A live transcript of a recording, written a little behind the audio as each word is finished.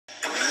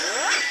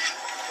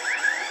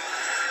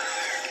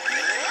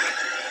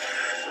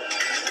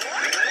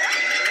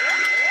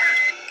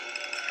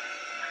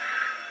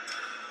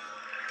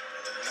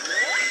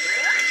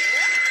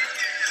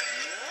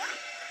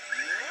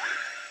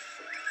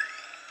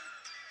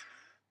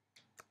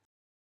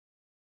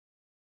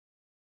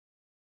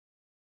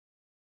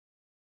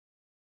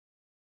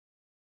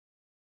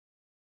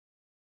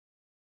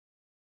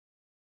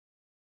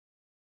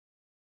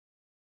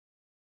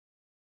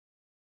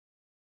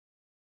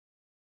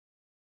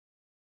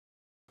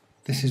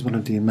This is one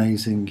of the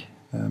amazing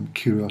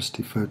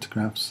curiosity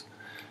photographs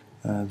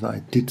that I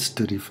did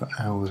study for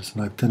hours,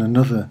 and I've done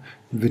another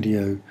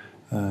video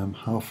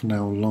half an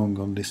hour long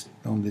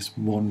on this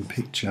one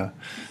picture.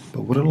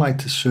 But what I'd like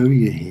to show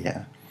you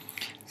here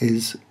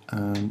is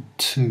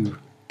two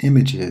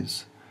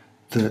images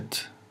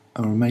that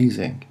are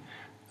amazing.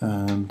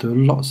 There are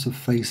lots of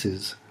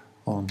faces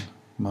on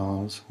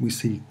Mars. We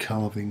see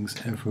carvings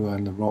everywhere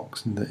in the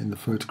rocks in the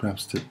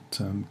photographs that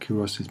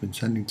Curiosity has been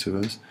sending to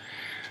us.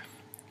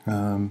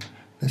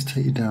 Let's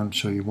take you down and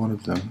show you one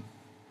of them.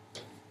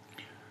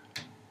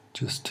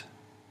 Just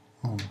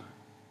on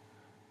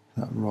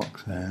that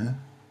rock there.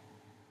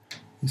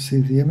 You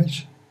see the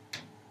image?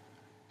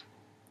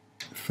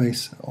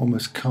 Face,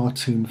 almost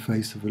cartoon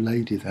face of a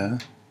lady there.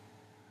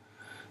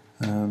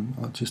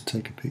 I'll just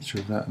take a picture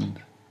of that and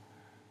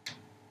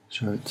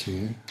show it to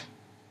you.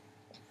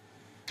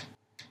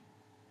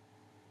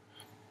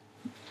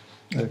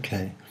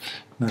 Okay,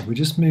 now if we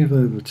just move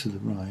over to the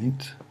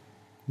right,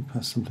 we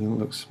pass something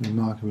that looks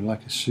remarkably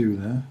like a shoe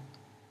there.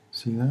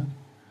 See that?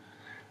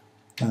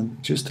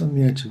 And just on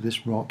the edge of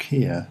this rock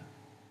here,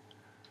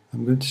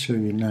 I'm going to show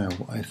you now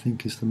what I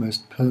think is the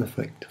most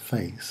perfect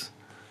face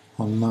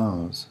on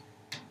Mars.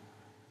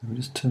 Let me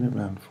just turn it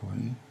around for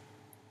you.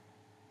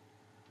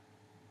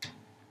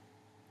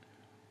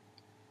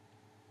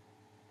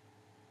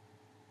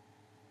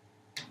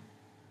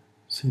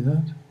 See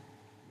that?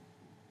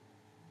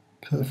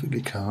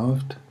 Perfectly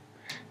carved.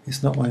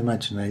 It's not my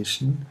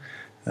imagination.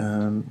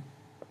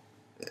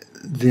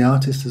 The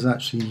artist has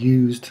actually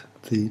used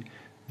the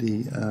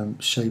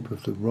shape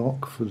of the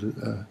rock for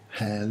the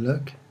hair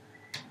look.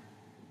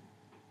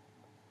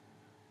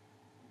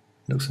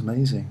 Looks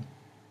amazing.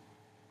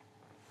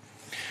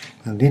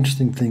 And the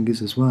interesting thing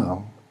is as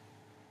well,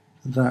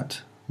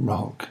 that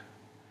rock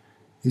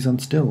is on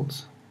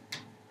stilts.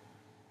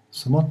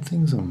 Some odd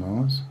things on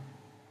Mars.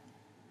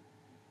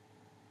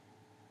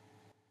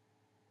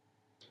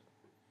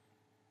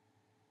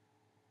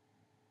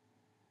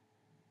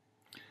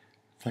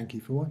 Thank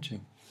you for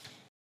watching.